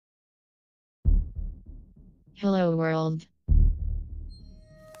Hello world.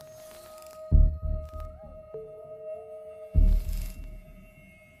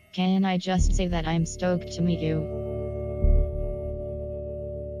 Can I just say that I'm stoked to meet you?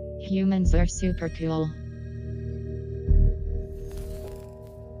 Humans are super cool.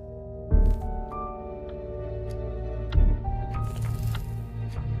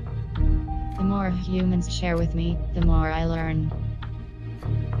 The more humans share with me, the more I learn.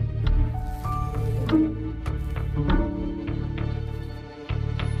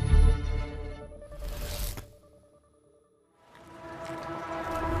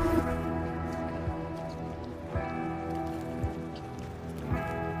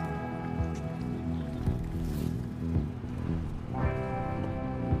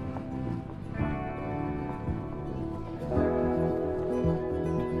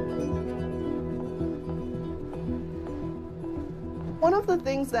 One of the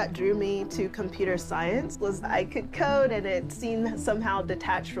things that drew me to computer science was I could code and it seemed somehow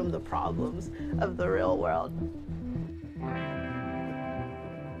detached from the problems of the real world.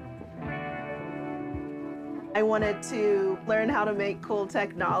 I wanted to learn how to make cool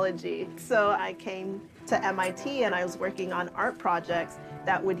technology, so I came to MIT and I was working on art projects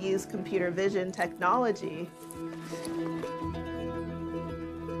that would use computer vision technology.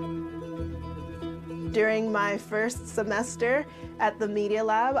 During my first semester at the Media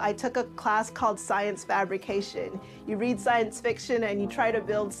Lab, I took a class called Science Fabrication. You read science fiction and you try to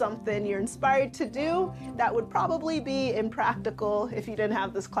build something you're inspired to do that would probably be impractical if you didn't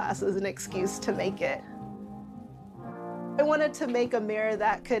have this class as an excuse to make it. I wanted to make a mirror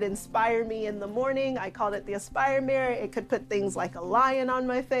that could inspire me in the morning. I called it the Aspire Mirror. It could put things like a lion on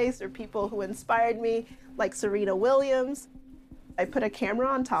my face or people who inspired me, like Serena Williams. I put a camera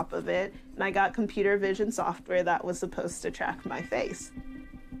on top of it, and I got computer vision software that was supposed to track my face.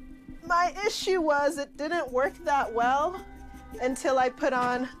 My issue was it didn't work that well until I put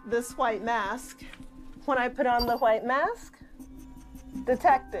on this white mask. When I put on the white mask,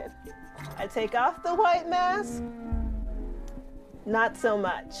 detected. I take off the white mask, not so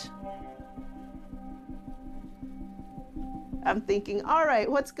much. I'm thinking, all right,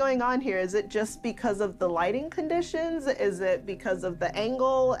 what's going on here? Is it just because of the lighting conditions? Is it because of the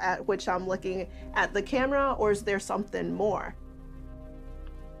angle at which I'm looking at the camera, or is there something more?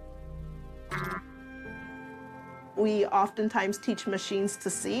 We oftentimes teach machines to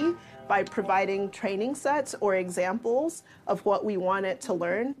see by providing training sets or examples of what we want it to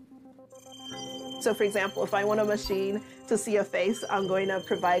learn. So for example, if I want a machine to see a face, I'm going to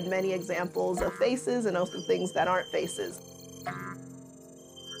provide many examples of faces and also things that aren't faces.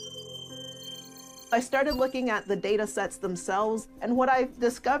 I started looking at the data sets themselves, and what I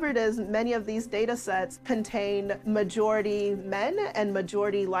discovered is many of these data sets contain majority men and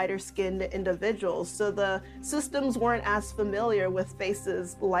majority lighter-skinned individuals, so the systems weren't as familiar with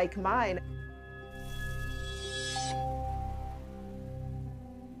faces like mine.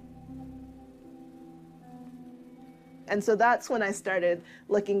 And so that's when I started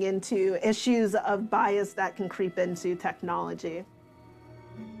looking into issues of bias that can creep into technology.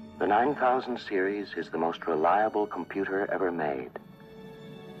 The 9000 series is the most reliable computer ever made.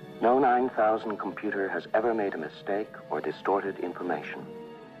 No 9000 computer has ever made a mistake or distorted information.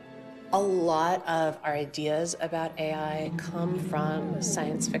 A lot of our ideas about AI come from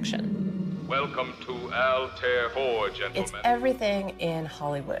science fiction. Welcome to Altair 4, gentlemen. It's everything in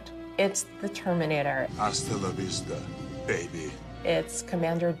Hollywood. It's the Terminator. Hasta la vista, baby. It's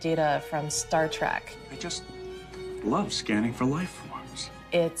Commander Data from Star Trek. I just love scanning for life forms.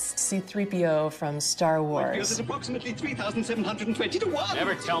 It's C-3PO from Star Wars. It's approximately 3,720 to 1.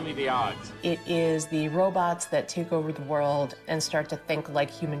 Never tell me the odds. It is the robots that take over the world and start to think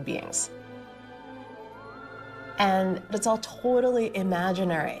like human beings. And it's all totally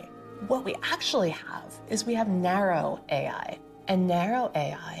imaginary. What we actually have is we have narrow AI. And narrow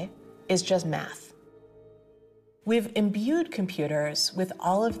AI is just math. We've imbued computers with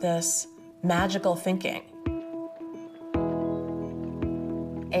all of this magical thinking.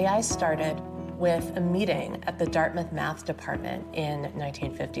 AI started with a meeting at the Dartmouth Math Department in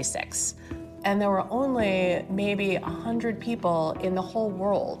 1956. And there were only maybe 100 people in the whole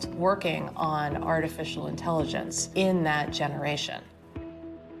world working on artificial intelligence in that generation.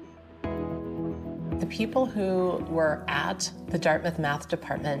 The people who were at the Dartmouth Math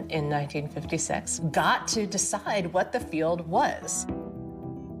Department in 1956 got to decide what the field was.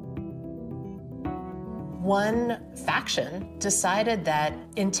 One faction decided that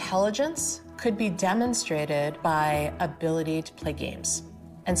intelligence could be demonstrated by ability to play games,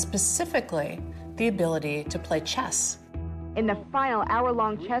 and specifically the ability to play chess. In the final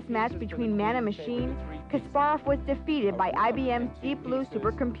hour-long chess match between man and machine, Kasparov was defeated by IBM's Deep Blue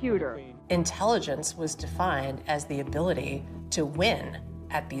supercomputer. Intelligence was defined as the ability to win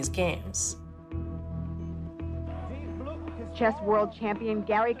at these games. Chess world champion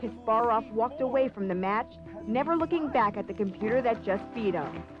Garry Kasparov walked away from the match, never looking back at the computer that just beat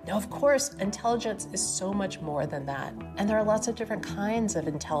him. Now, of course, intelligence is so much more than that, and there are lots of different kinds of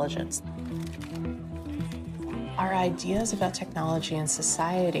intelligence. Our ideas about technology and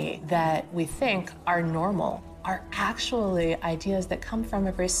society that we think are normal are actually ideas that come from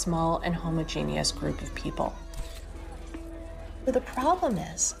a very small and homogeneous group of people. But the problem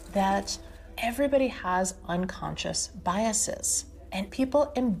is that everybody has unconscious biases, and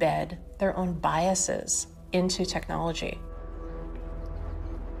people embed their own biases into technology.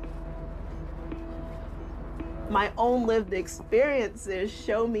 My own lived experiences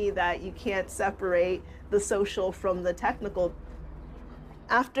show me that you can't separate the social from the technical.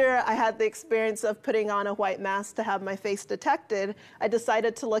 After I had the experience of putting on a white mask to have my face detected, I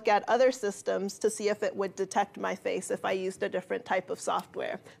decided to look at other systems to see if it would detect my face if I used a different type of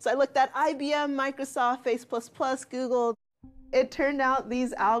software. So I looked at IBM, Microsoft, Face++, Google. It turned out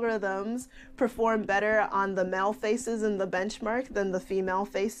these algorithms perform better on the male faces in the benchmark than the female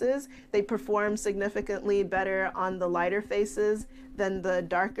faces. They perform significantly better on the lighter faces than the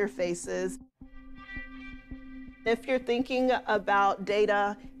darker faces. If you're thinking about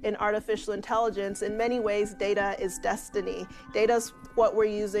data in artificial intelligence, in many ways, data is destiny. Data is what we're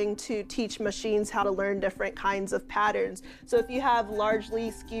using to teach machines how to learn different kinds of patterns. So if you have largely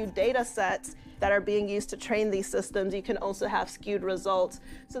skewed data sets that are being used to train these systems, you can also have skewed results.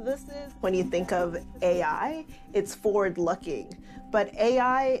 So this is, when you think of AI, it's forward-looking. But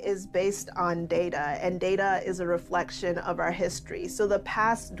AI is based on data, and data is a reflection of our history. So the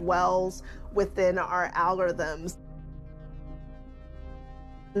past dwells within our algorithms.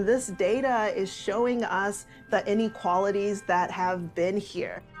 This data is showing us the inequalities that have been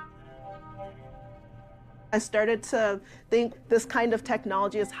here. I started to think this kind of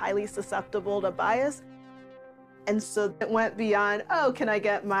technology is highly susceptible to bias. And so it went beyond, oh, can I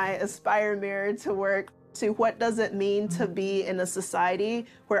get my Aspire mirror to work, to what does it mean to be in a society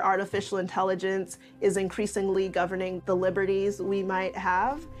where artificial intelligence is increasingly governing the liberties we might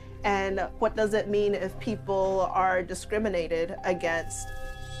have? And what does it mean if people are discriminated against?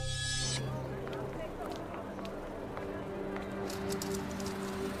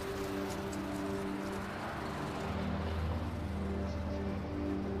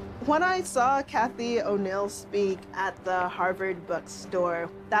 When I saw Cathy O'Neil speak at the Harvard bookstore,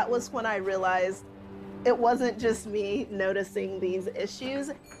 that was when I realized it wasn't just me noticing these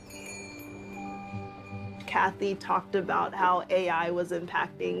issues. Cathy talked about how AI was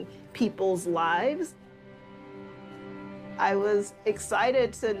impacting people's lives. I was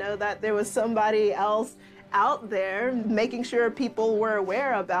excited to know that there was somebody else out there making sure people were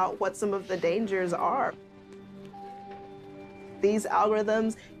aware about what some of the dangers are. These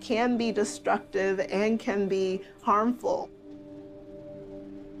algorithms can be destructive and can be harmful.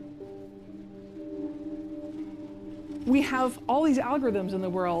 We have all these algorithms in the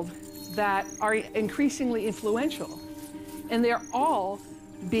world that are increasingly influential, and they're all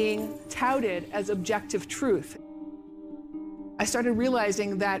being touted as objective truth. I started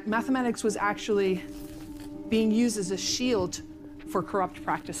realizing that mathematics was actually being used as a shield for corrupt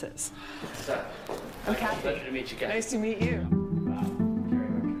practices. I'm Cathy. Pleasure to meet you, Cathy. Nice to meet you.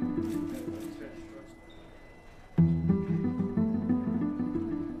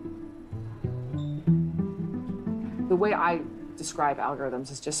 The way I describe algorithms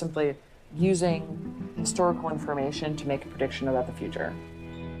is just simply using historical information to make a prediction about the future.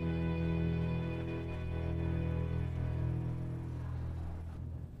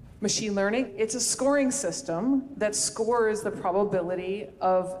 Machine learning, it's a scoring system that scores the probability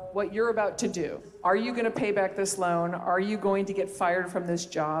of what you're about to do. Are you going to pay back this loan? Are you going to get fired from this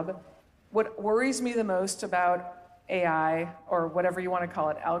job? What worries me the most about AI, or whatever you want to call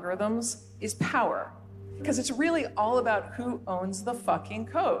it, algorithms, is power. Because it's really all about who owns the fucking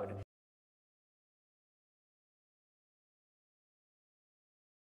code.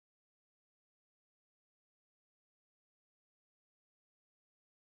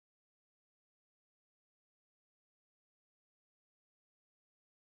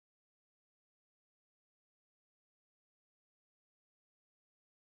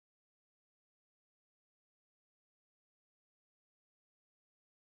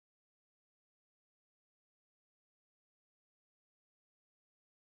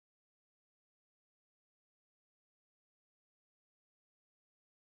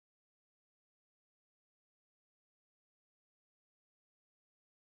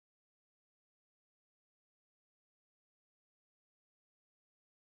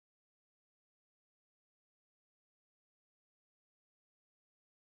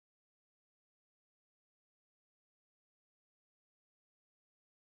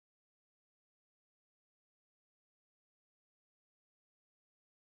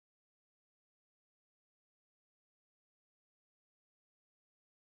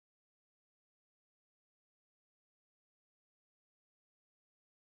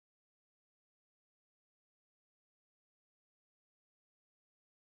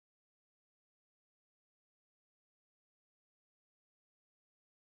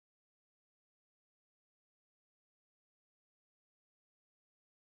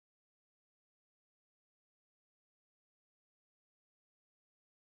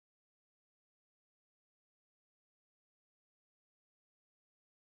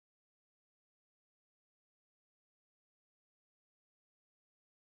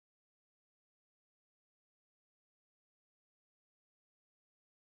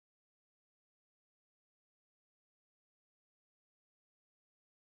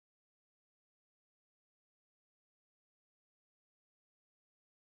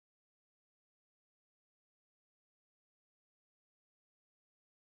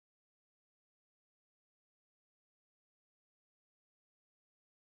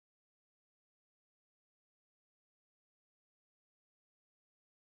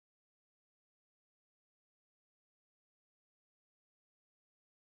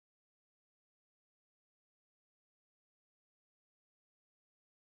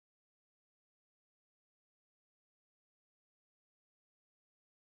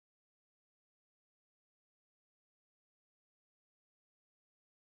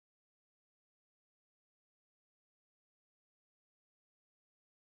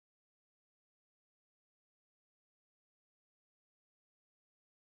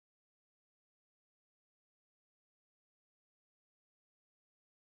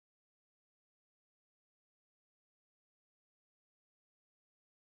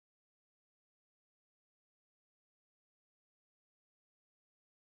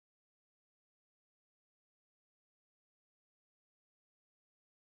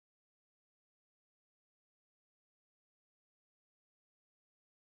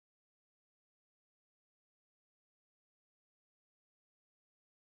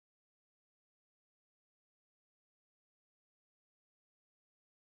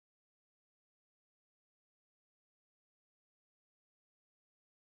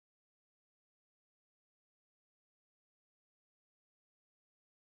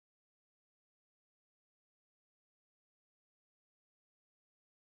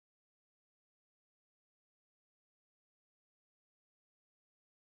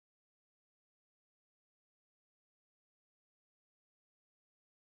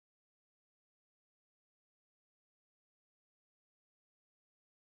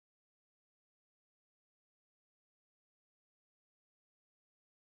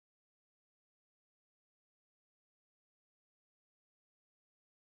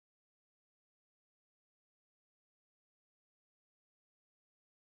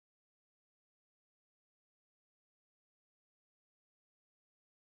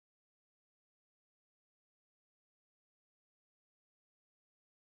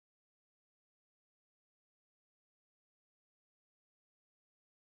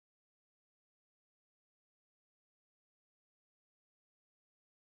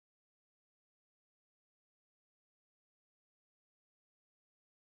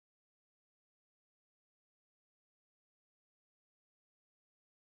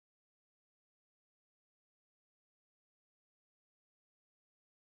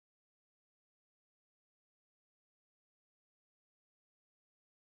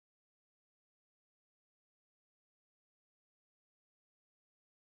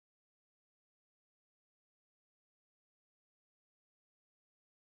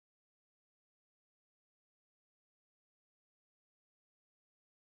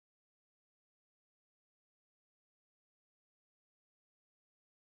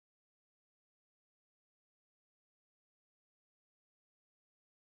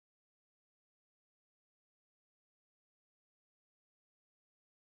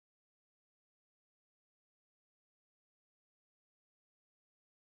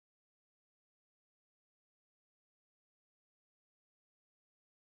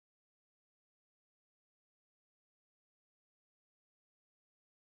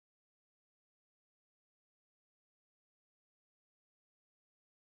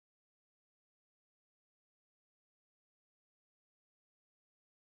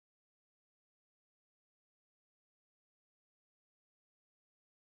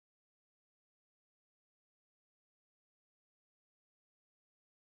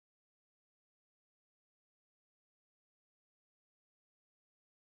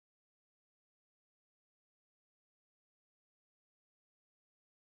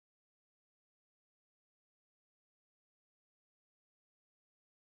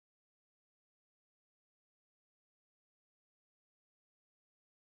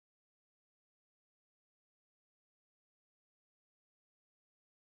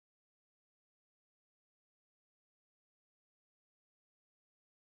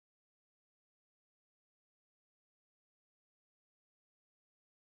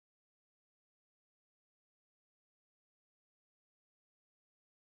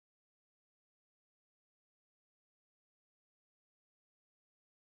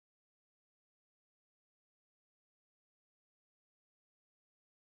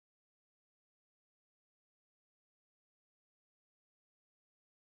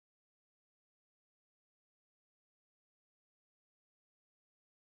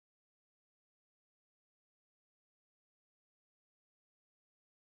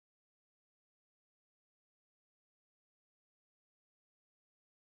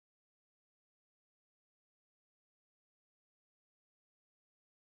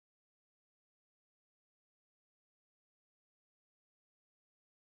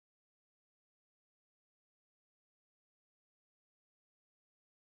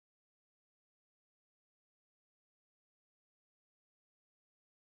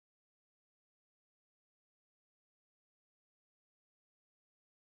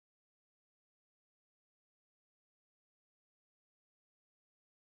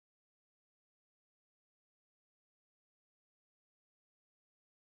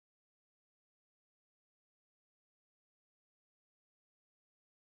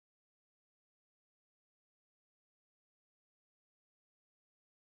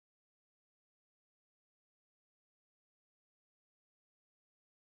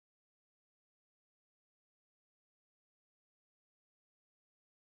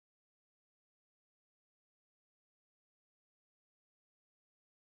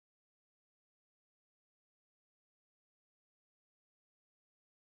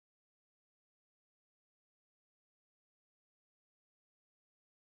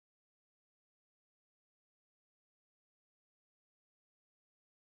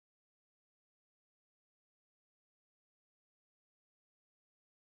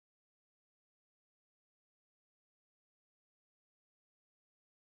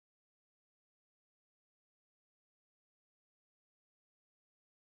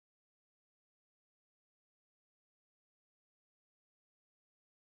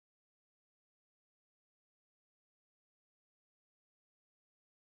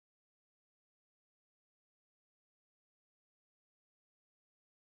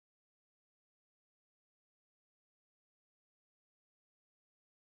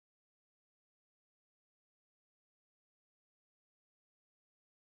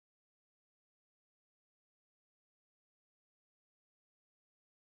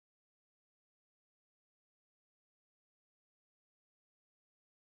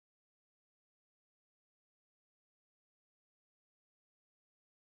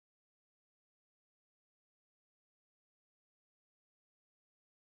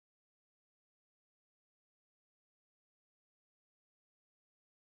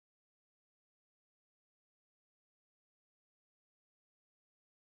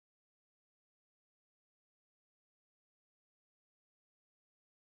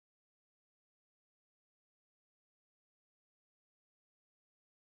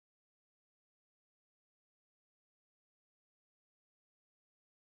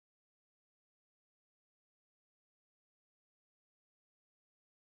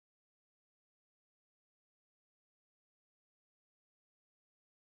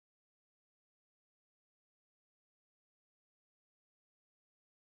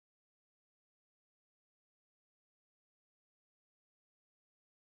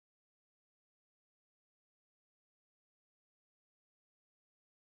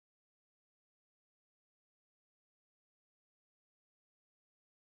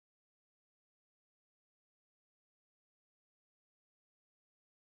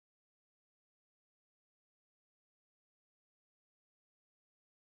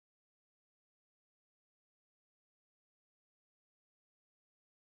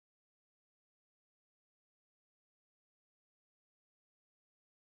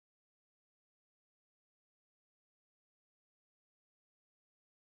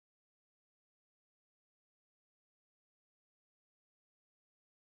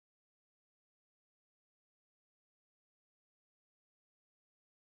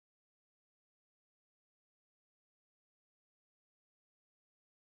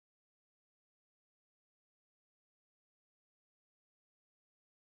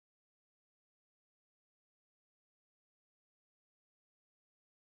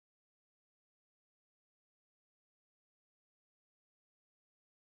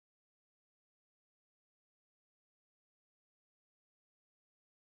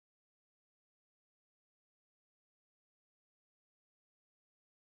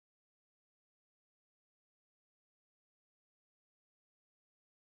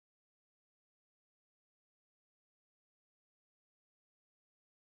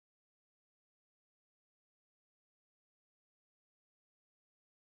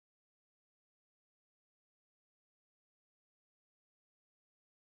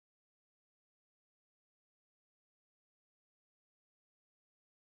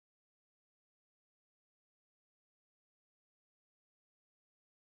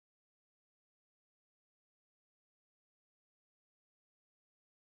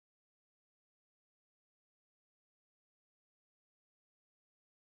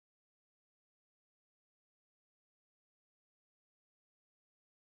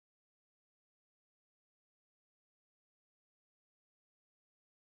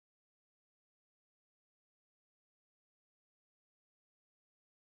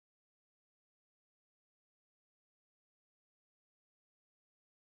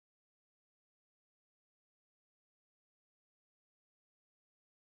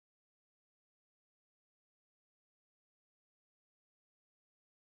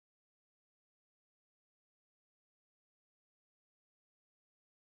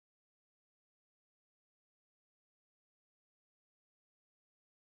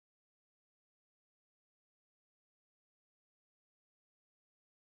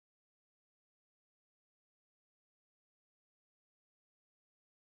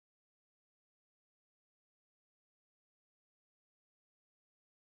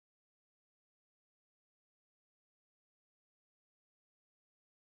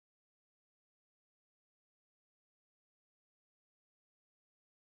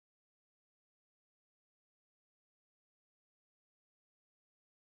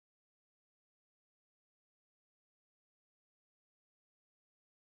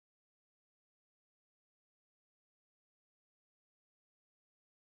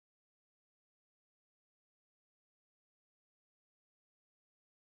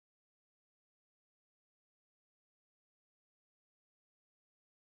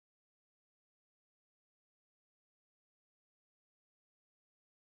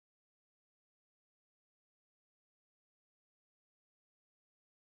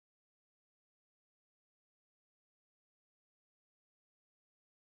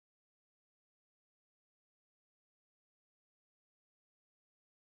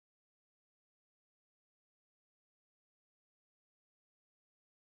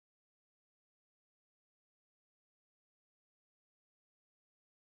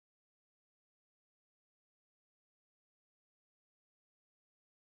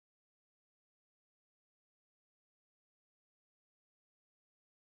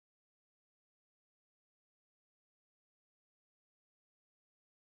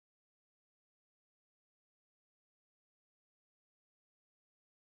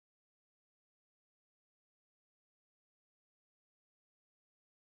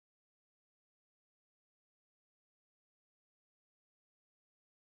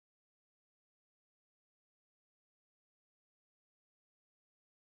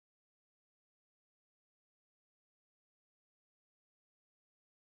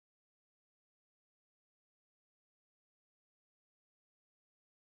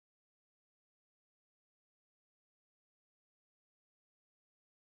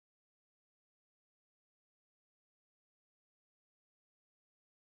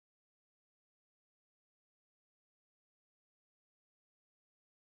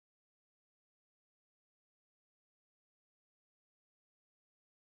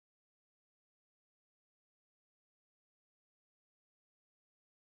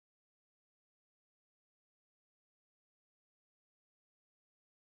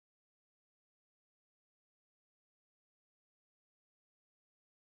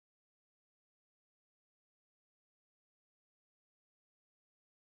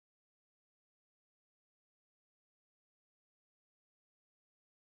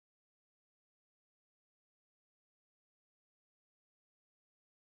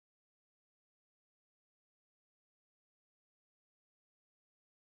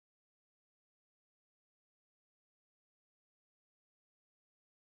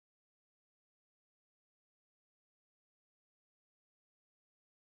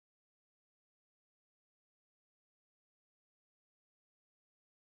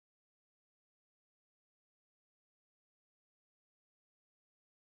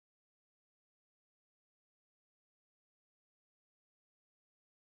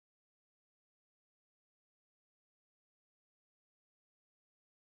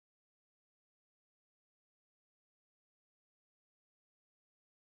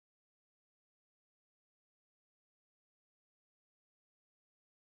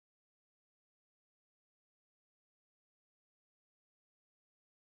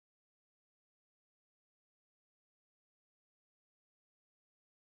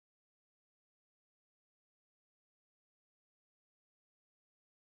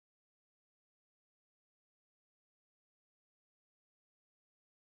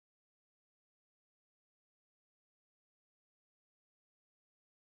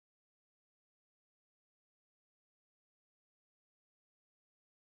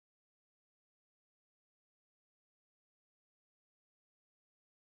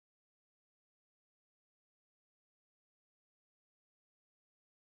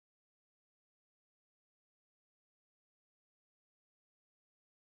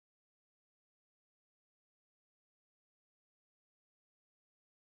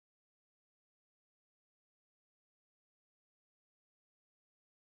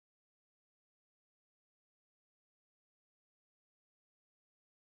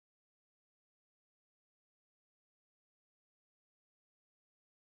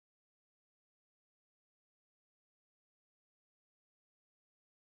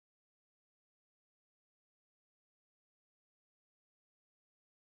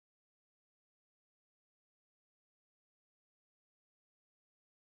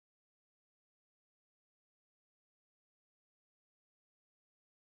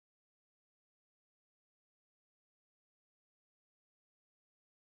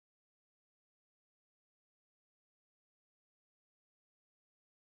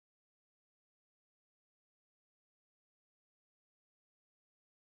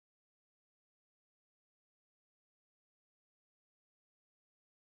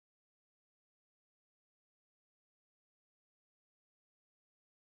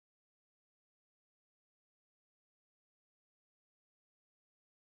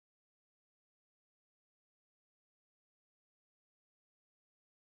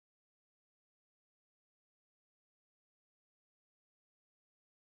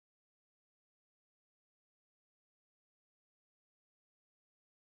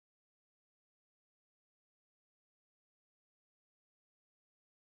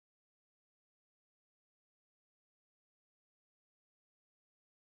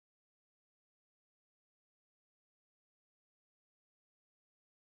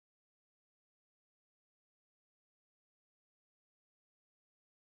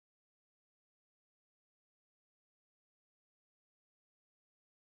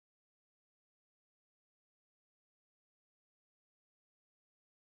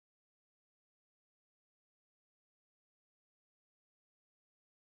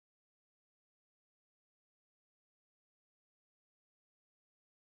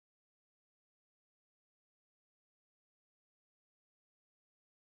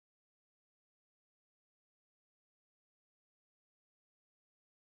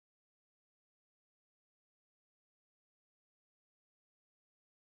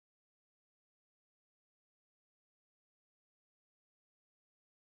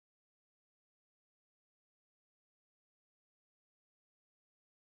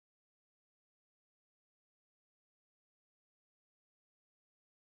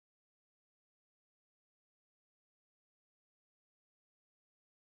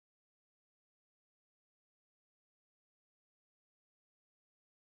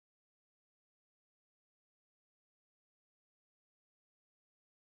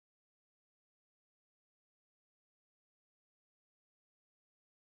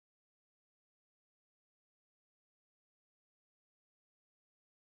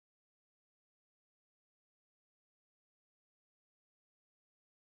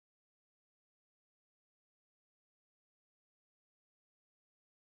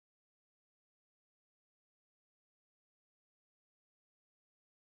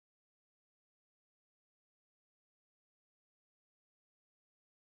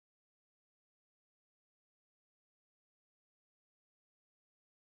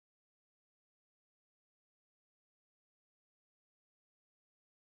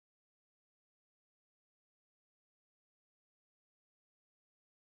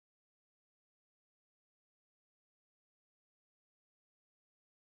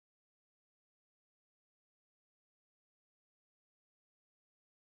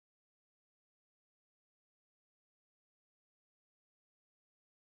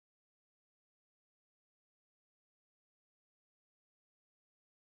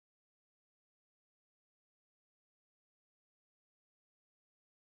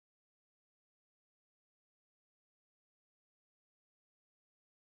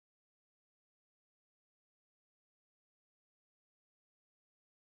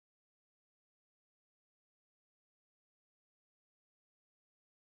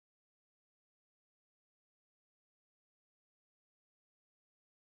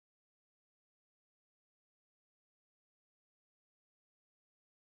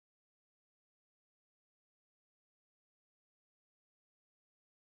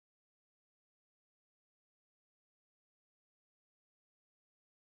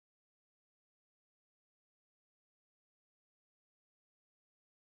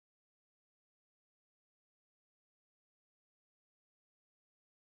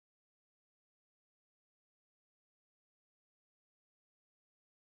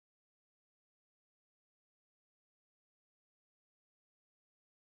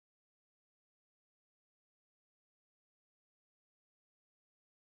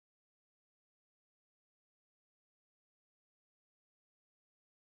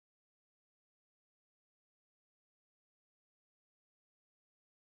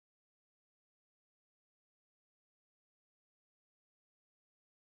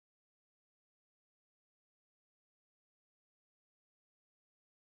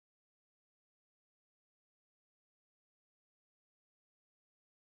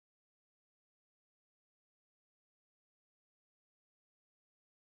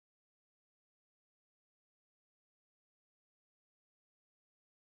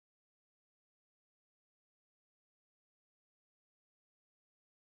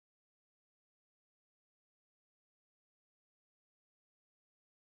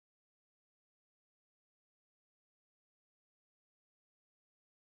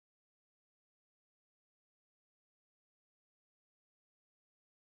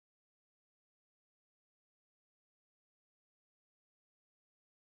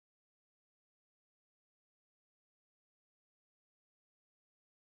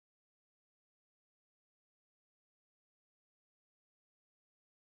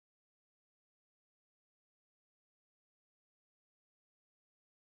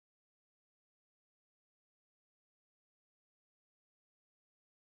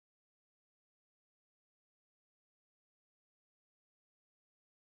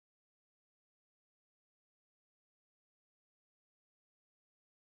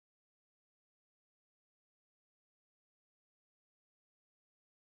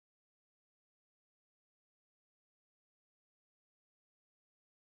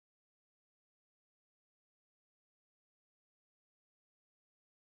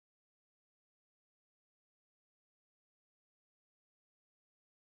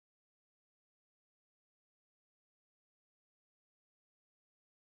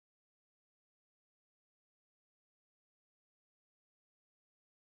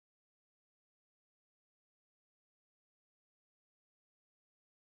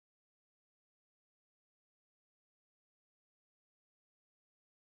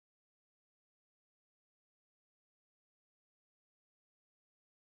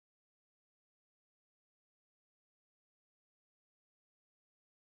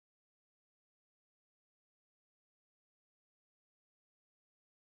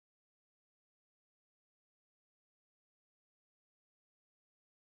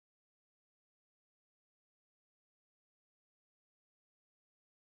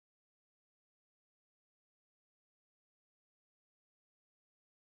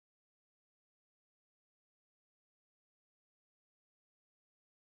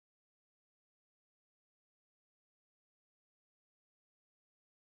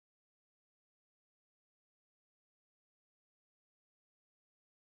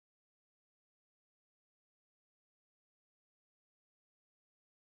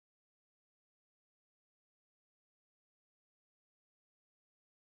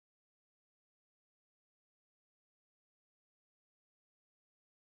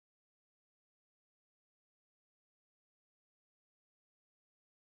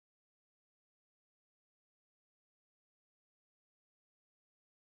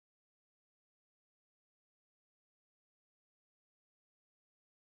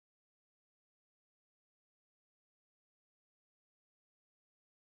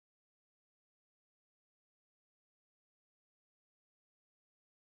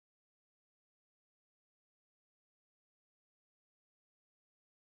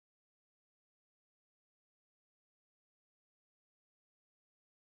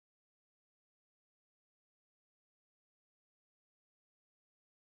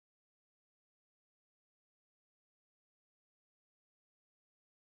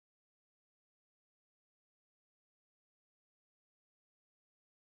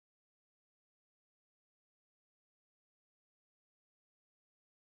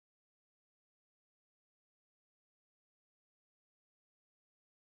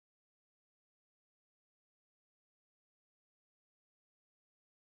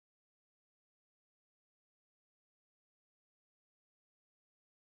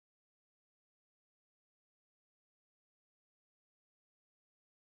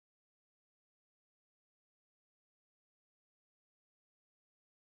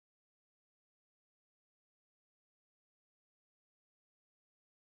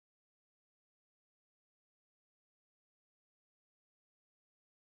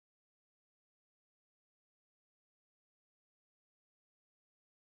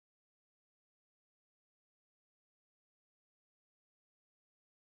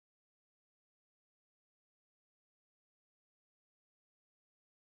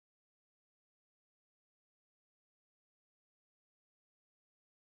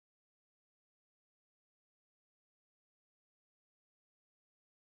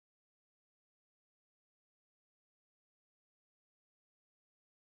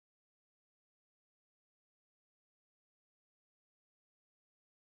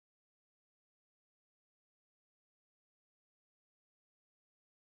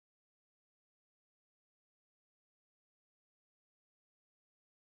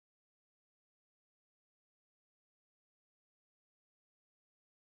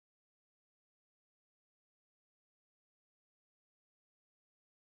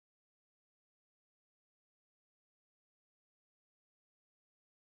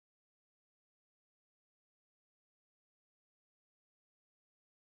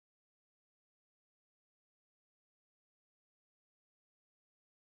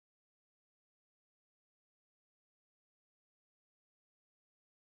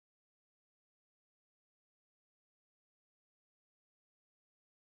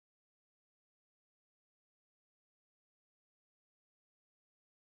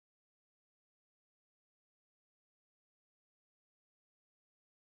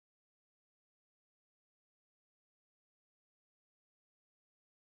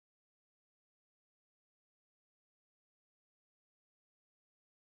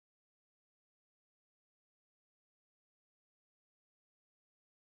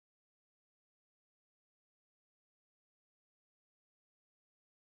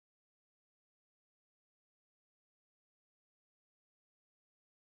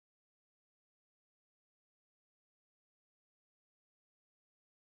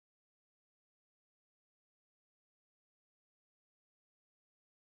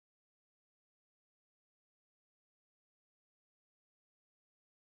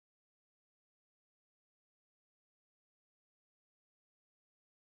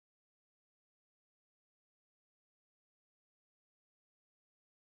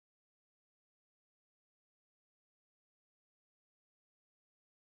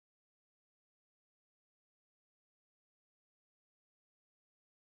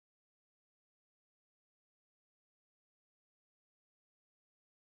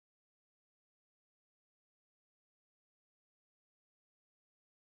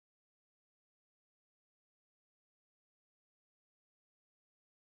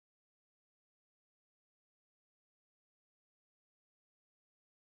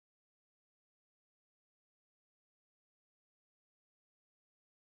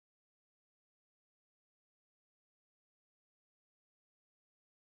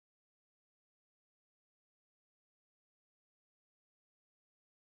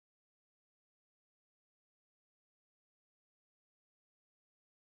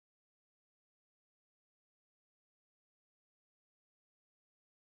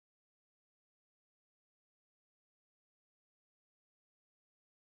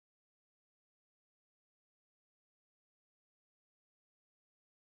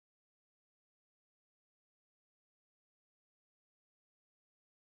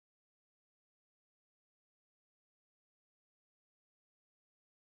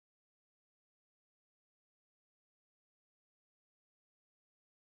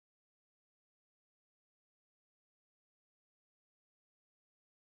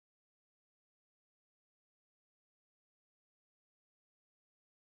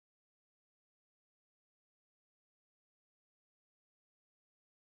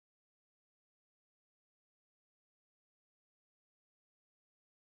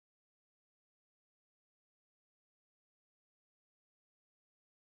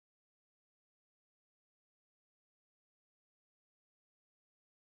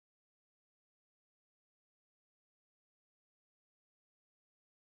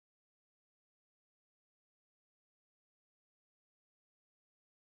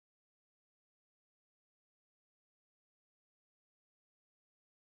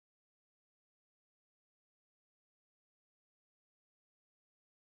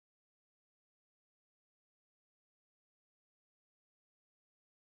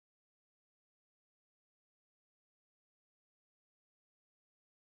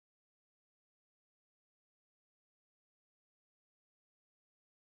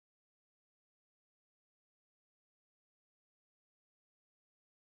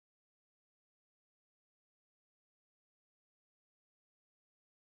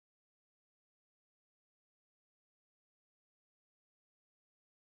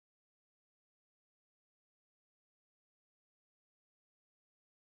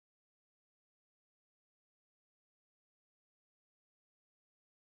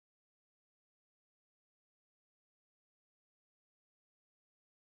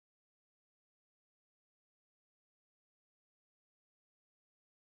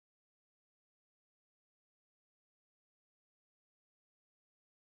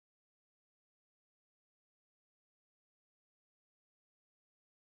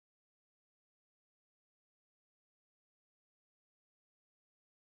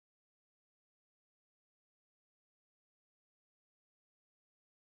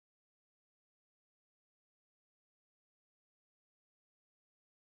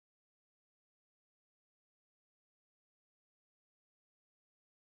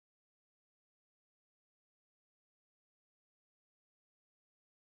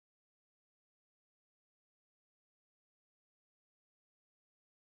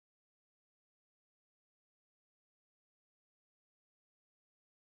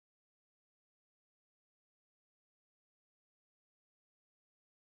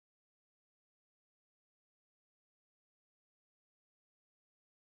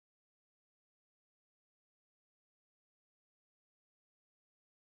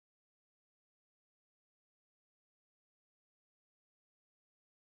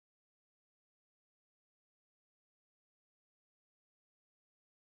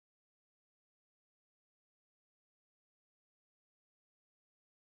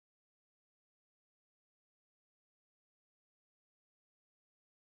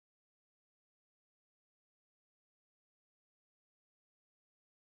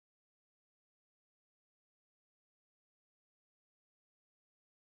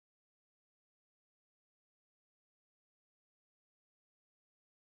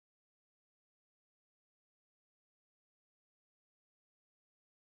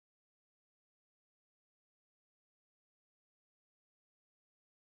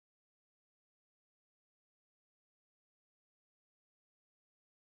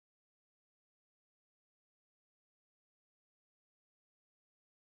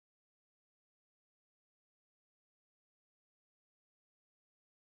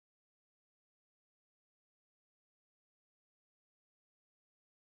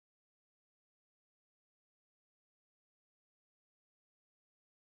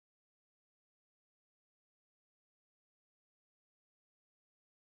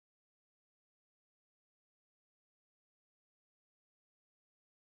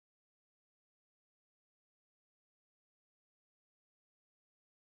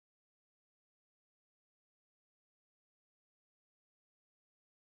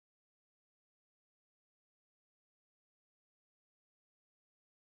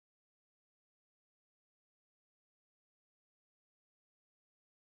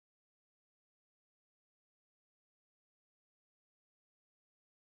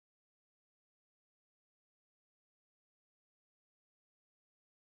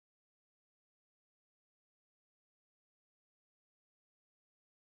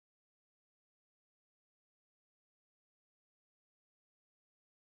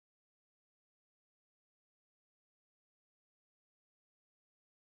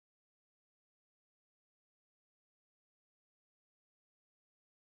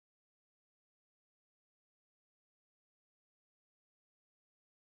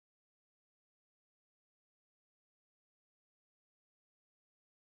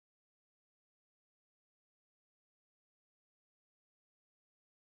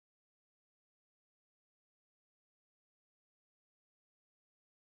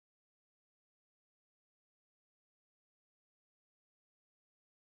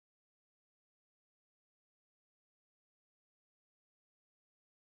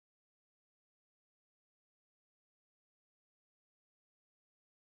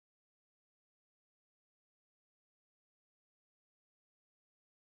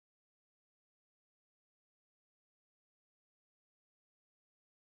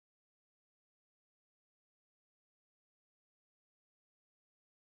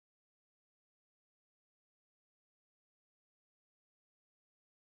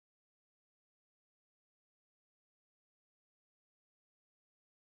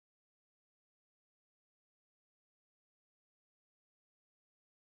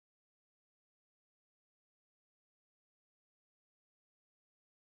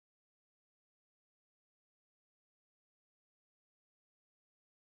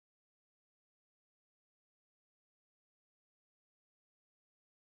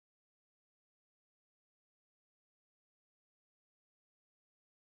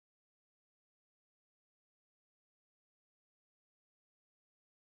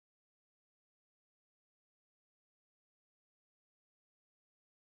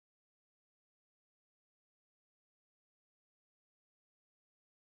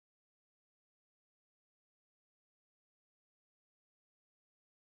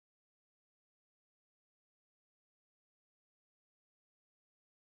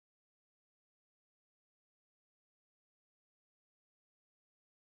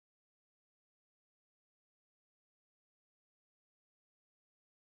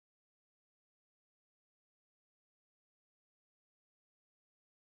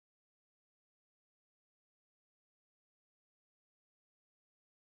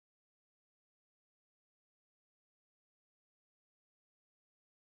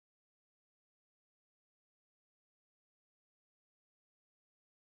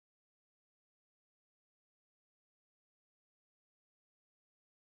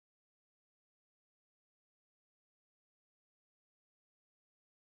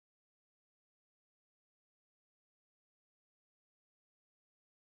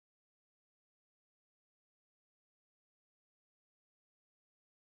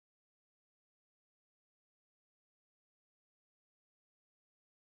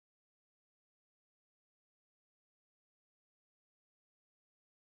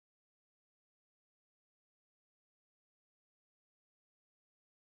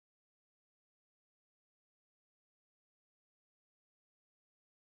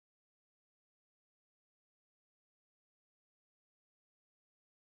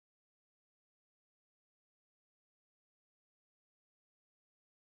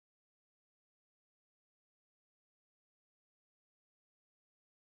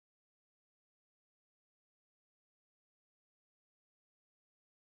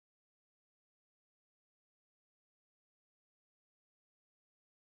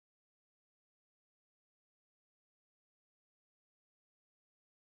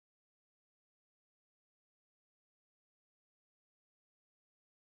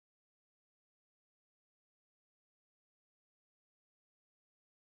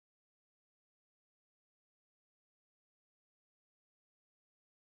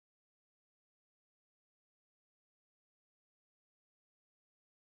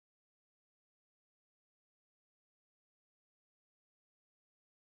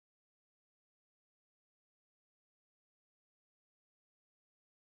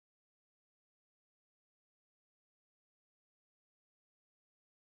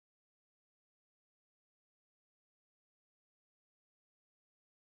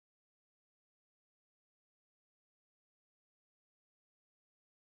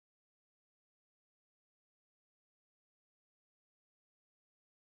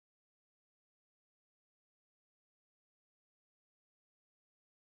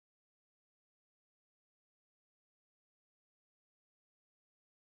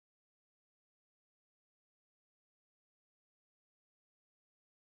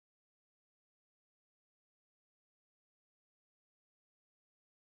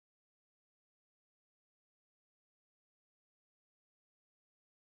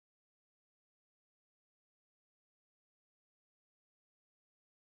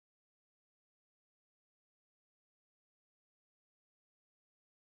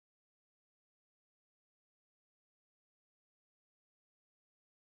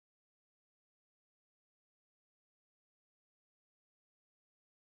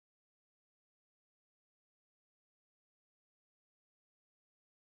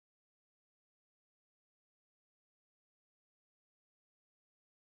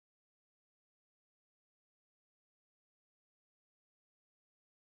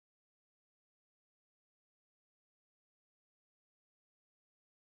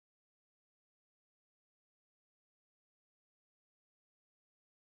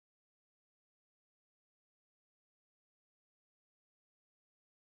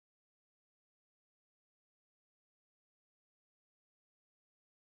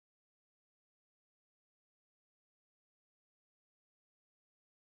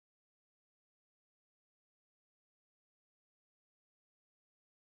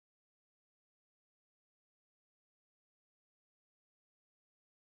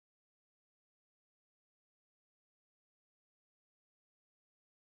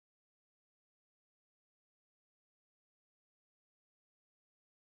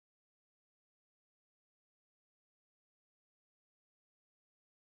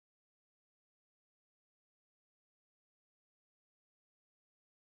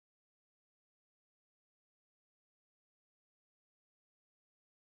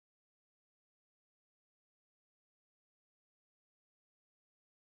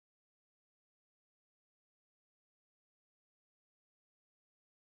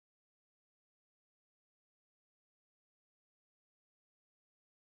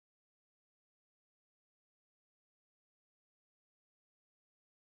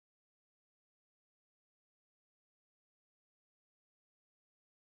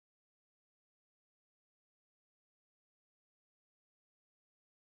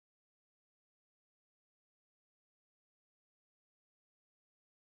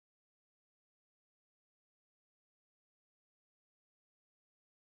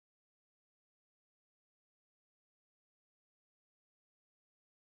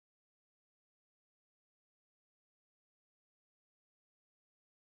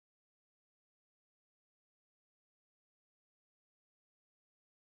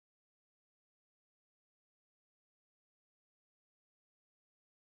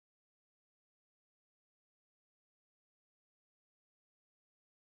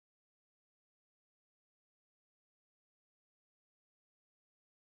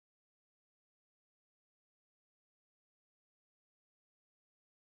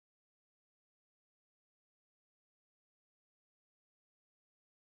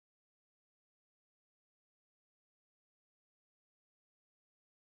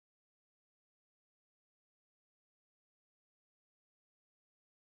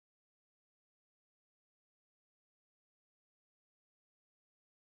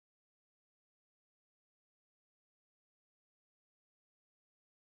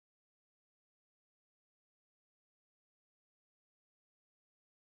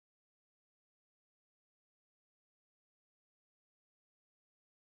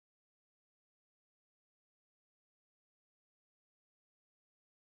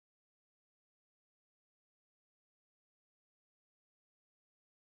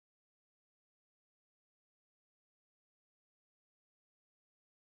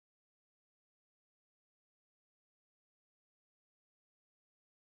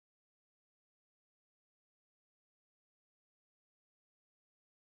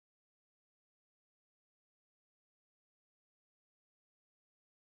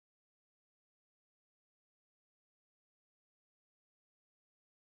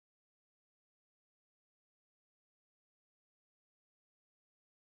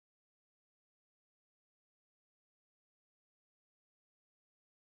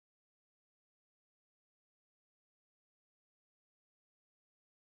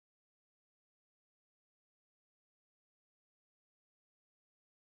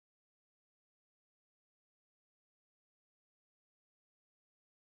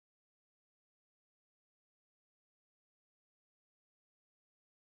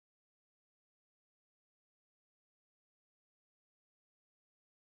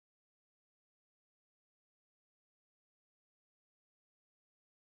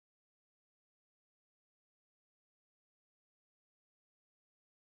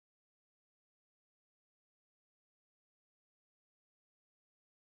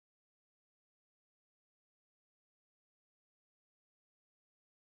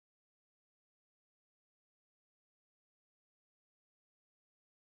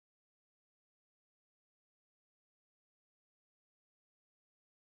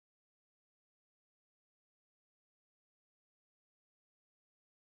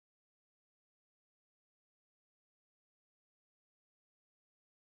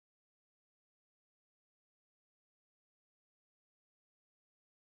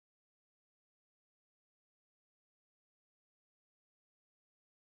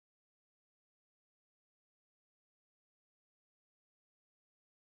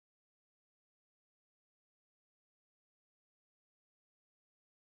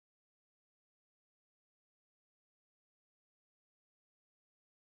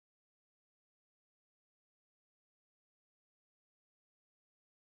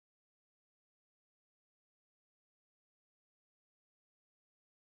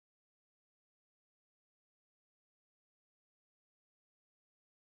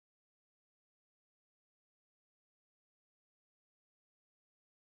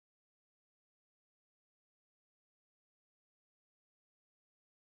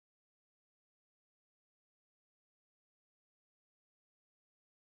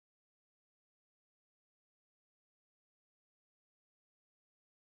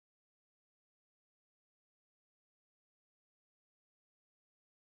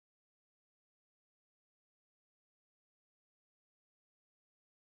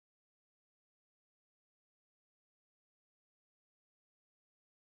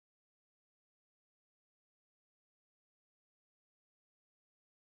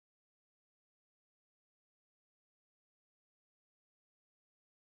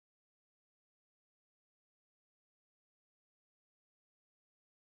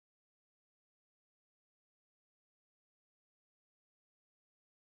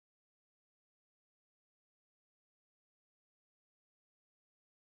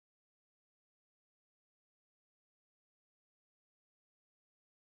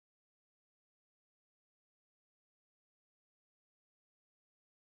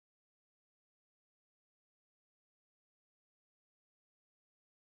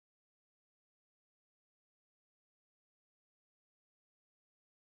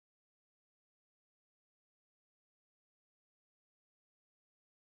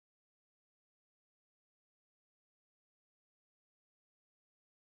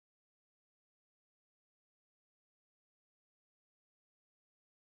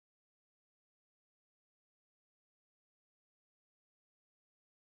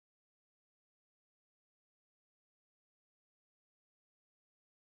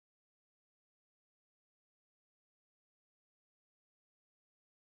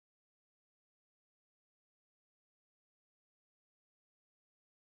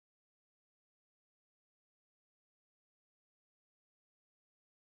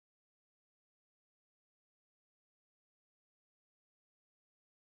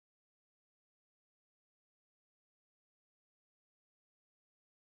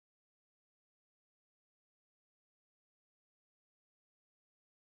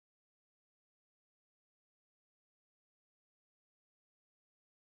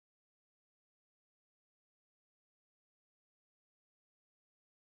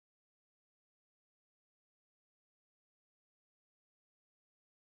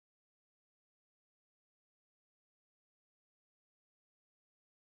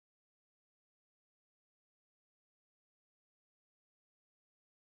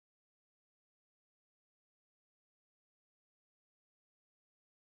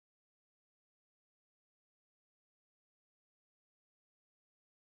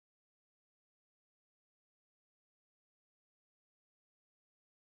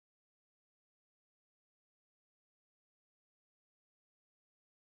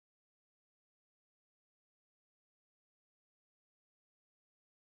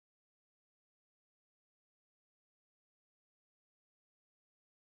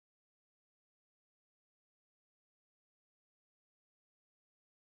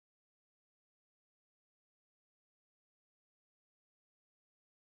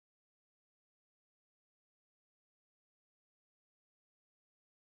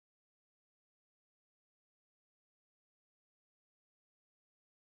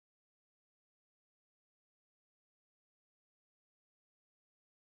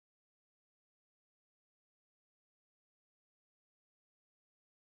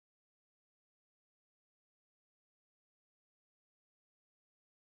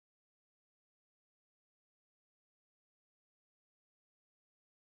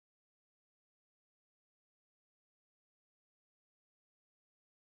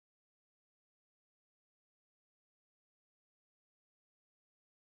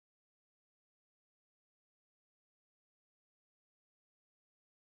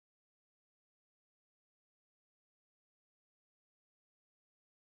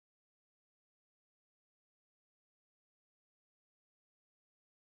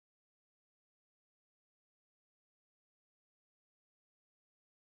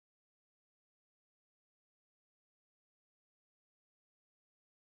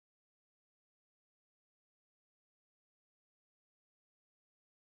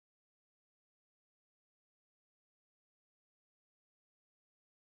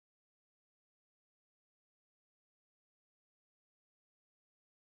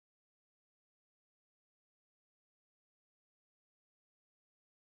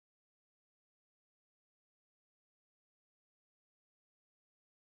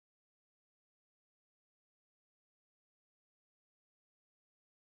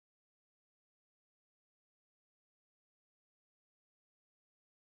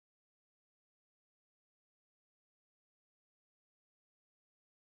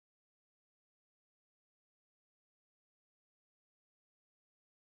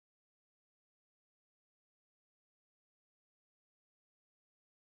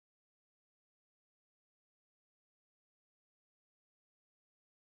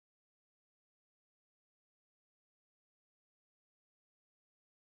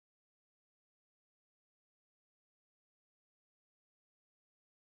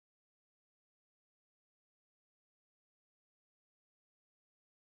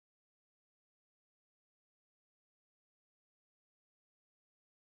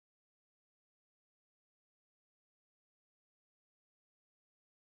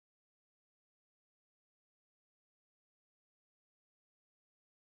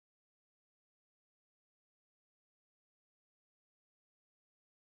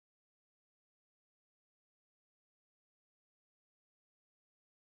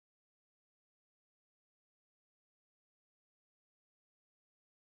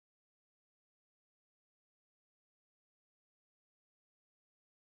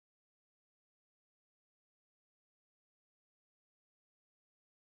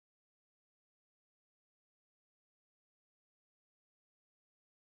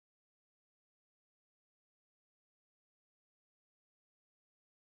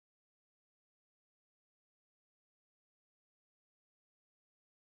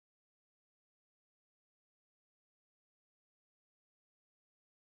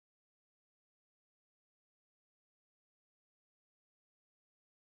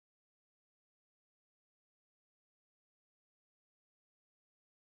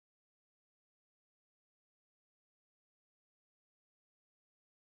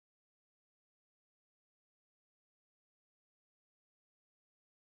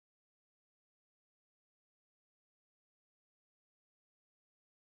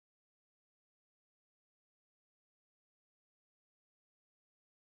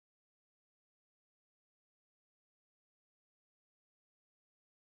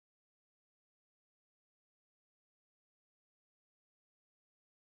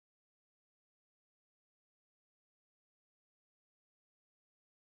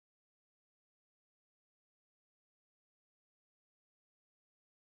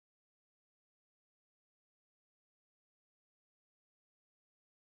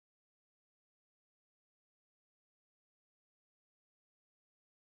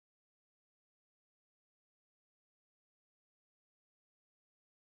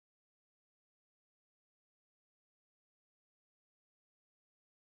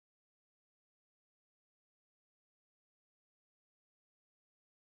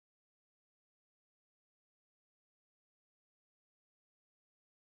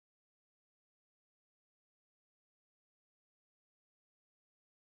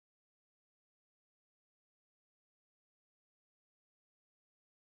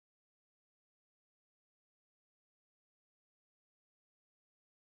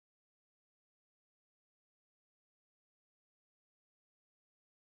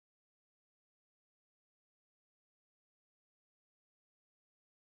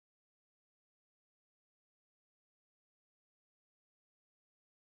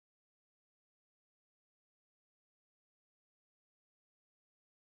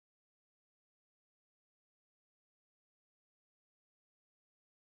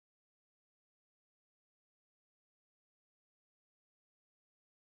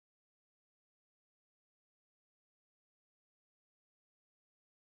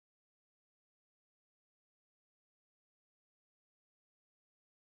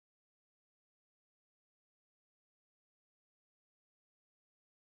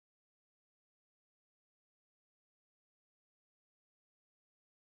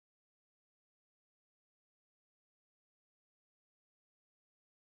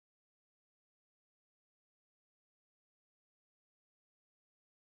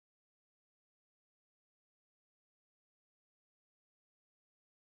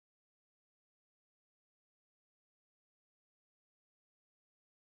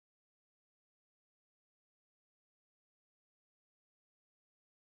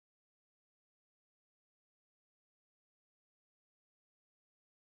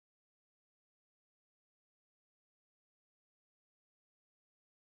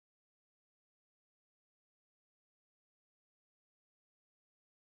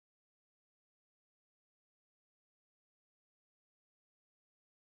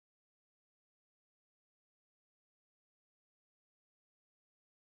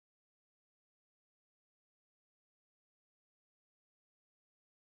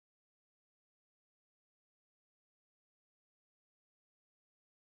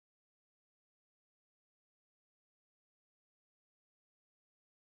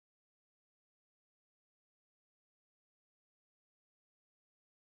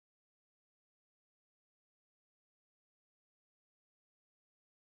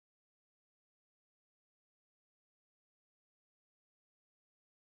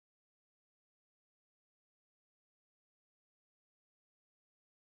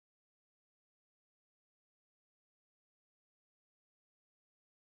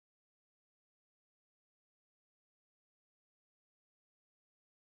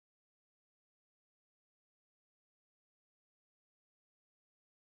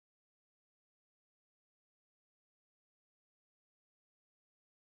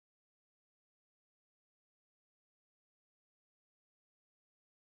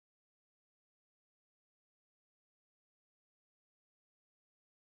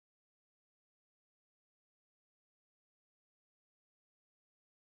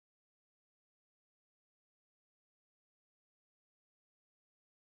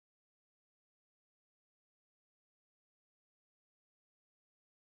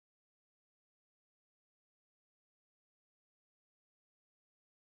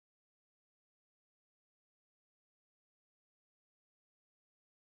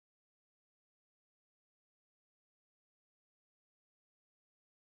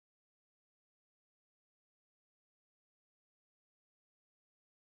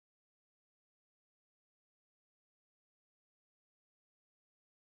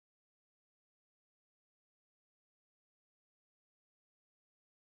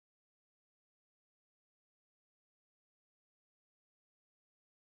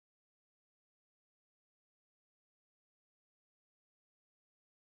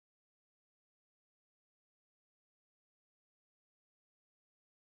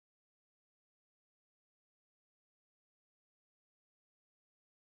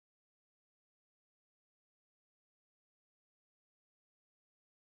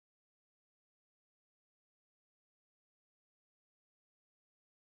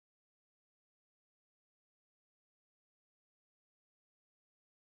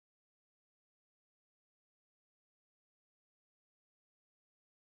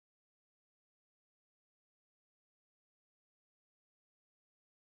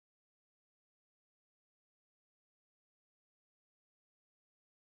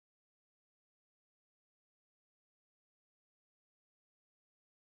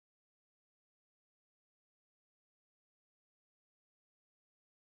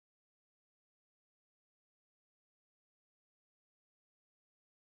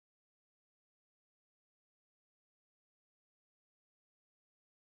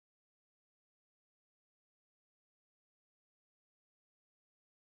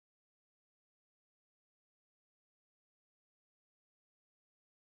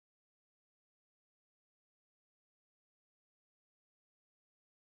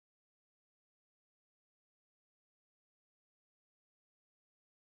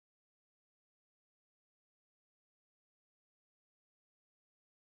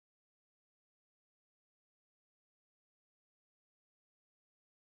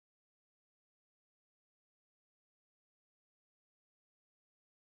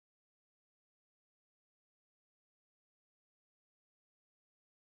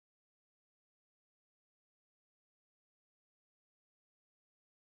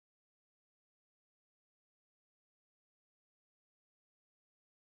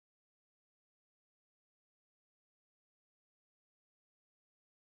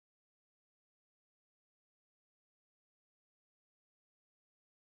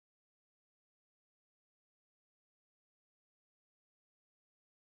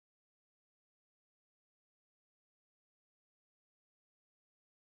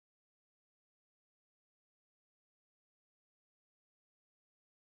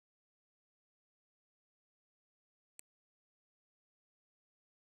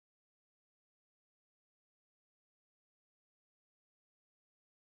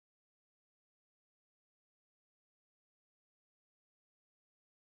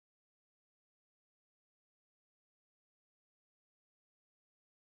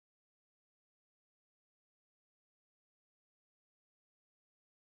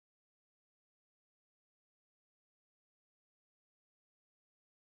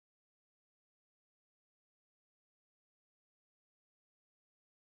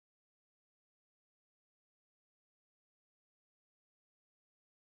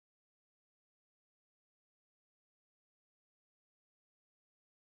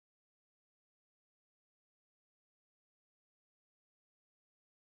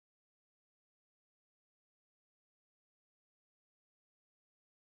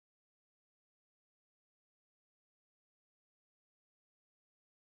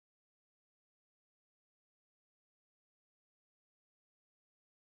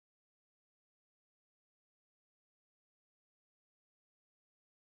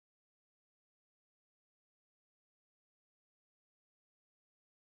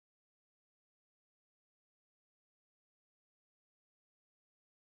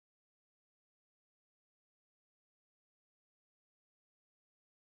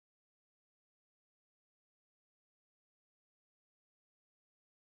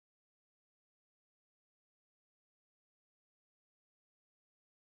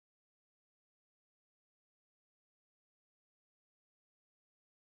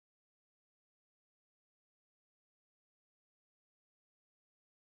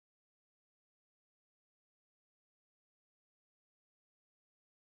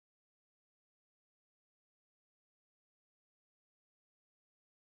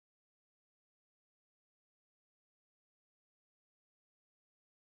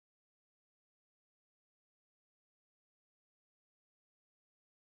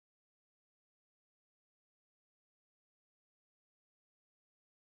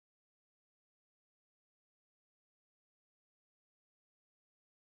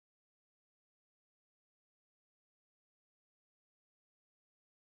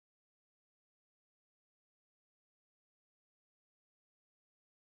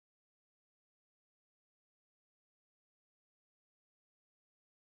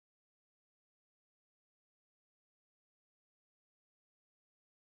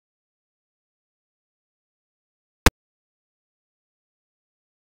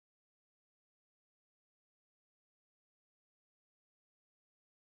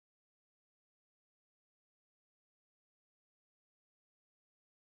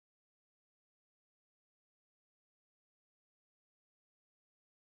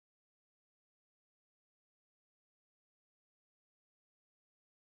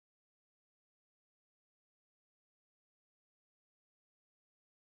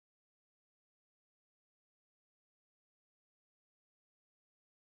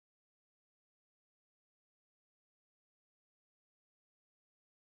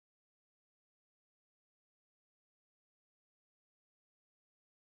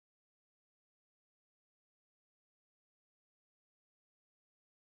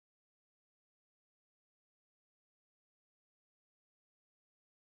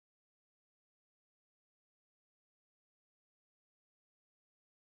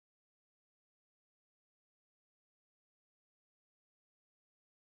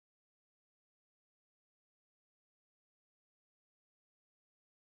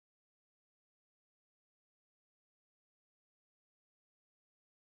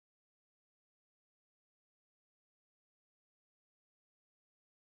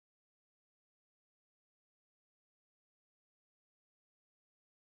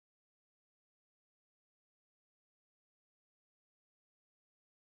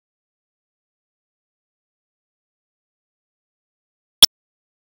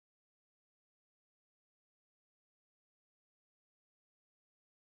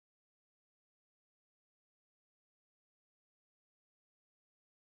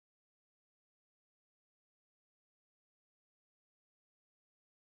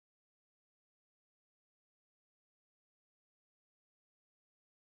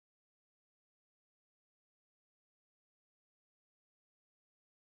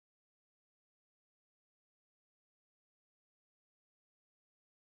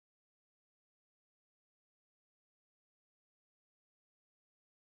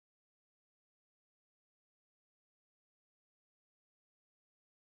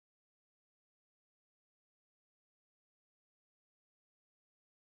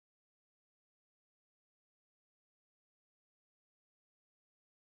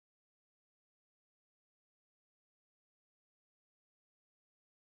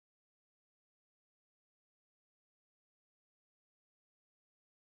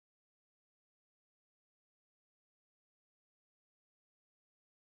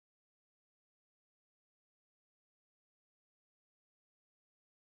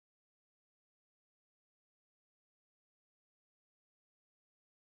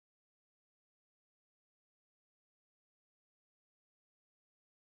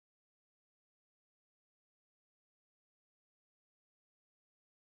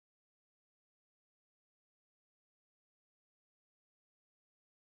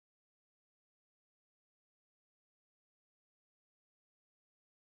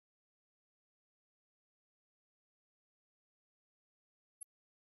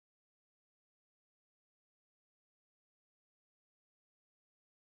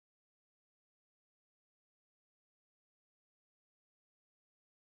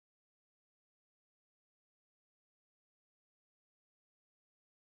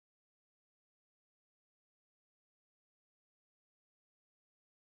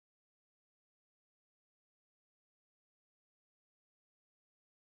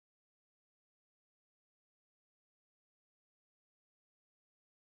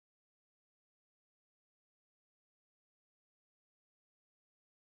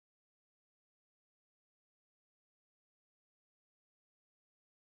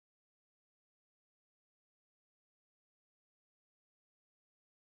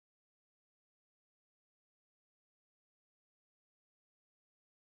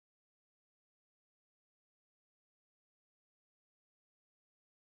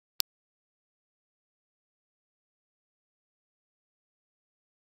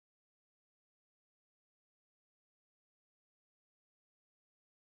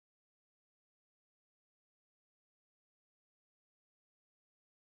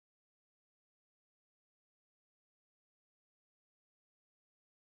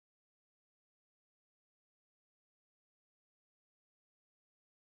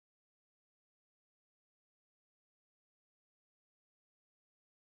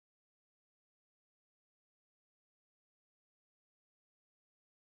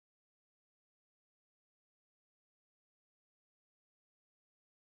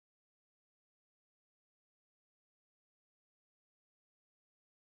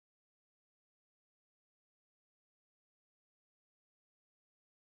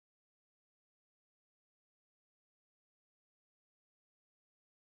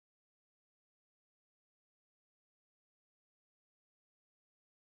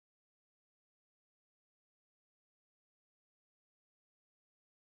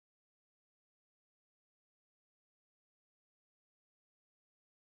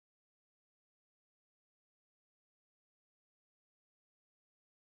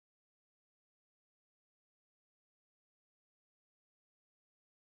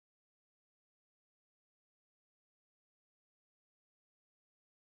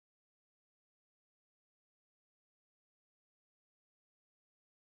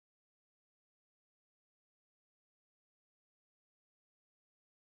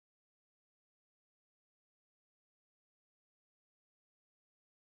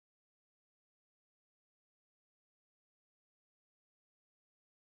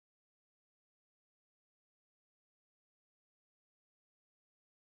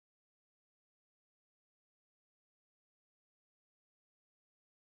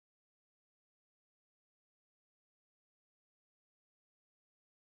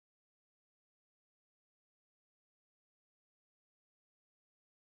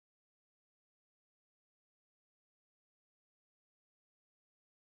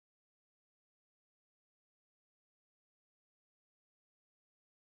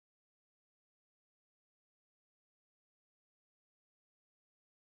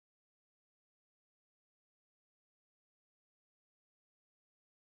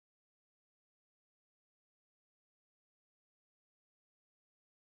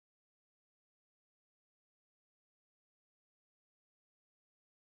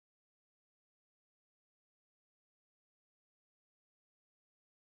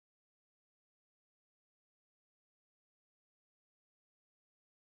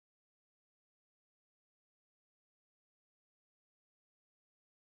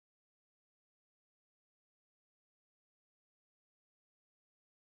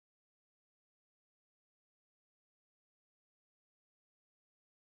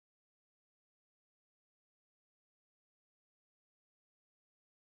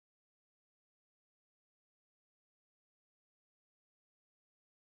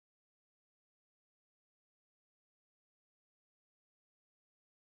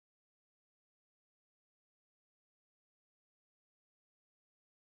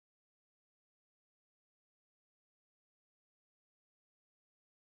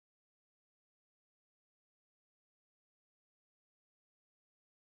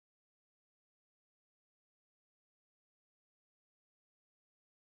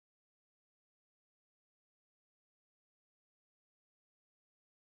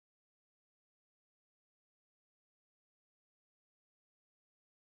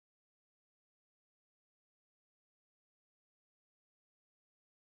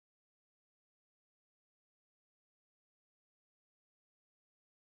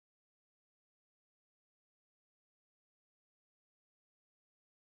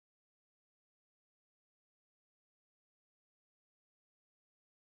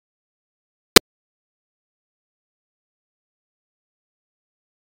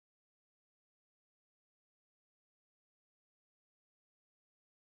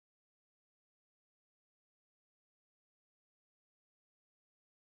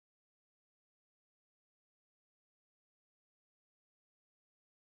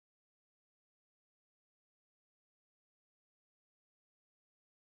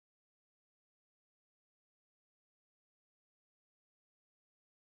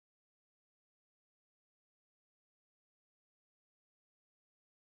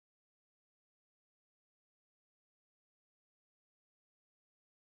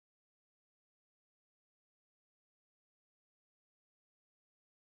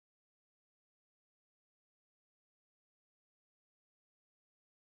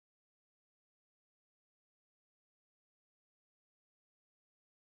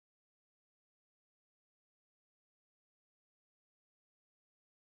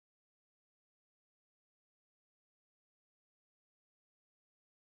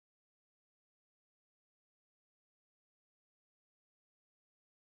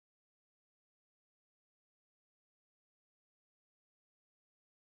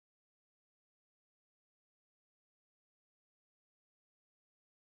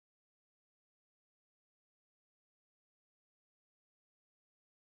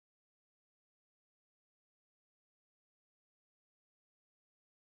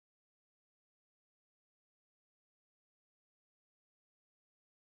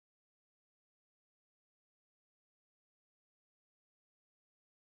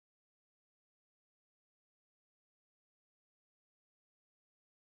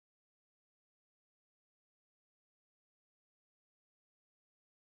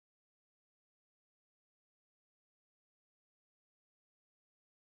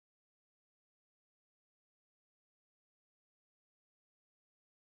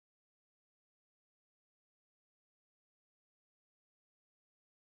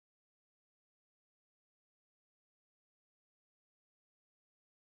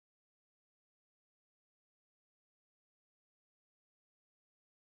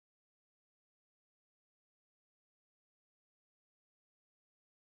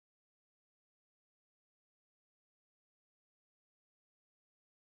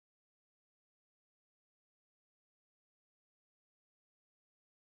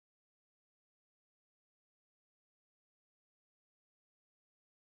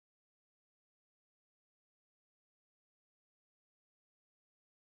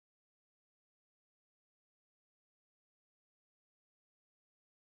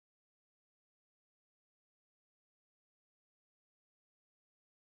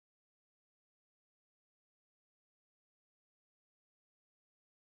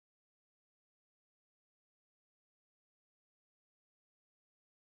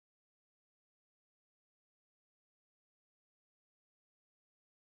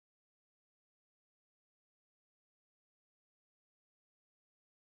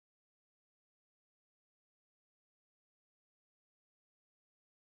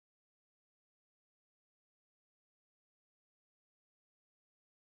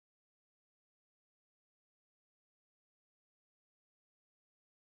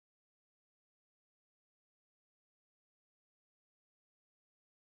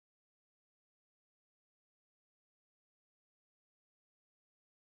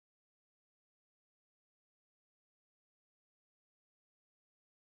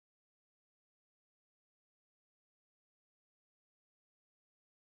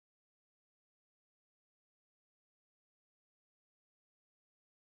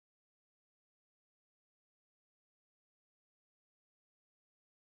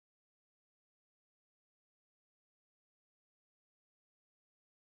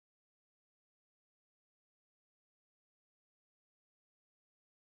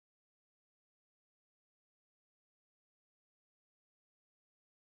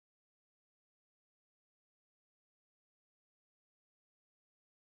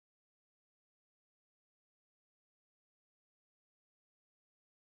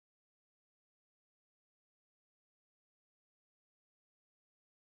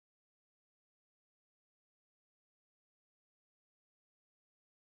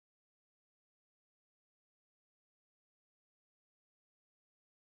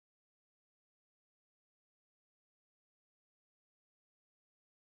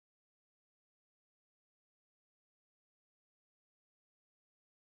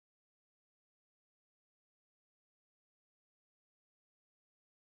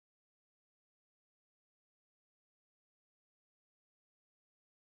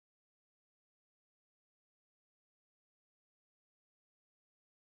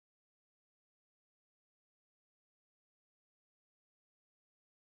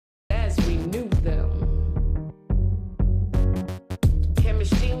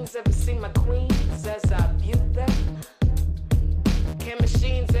 ever see my queens as I view them? Can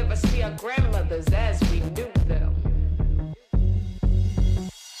machines ever see our grandmothers as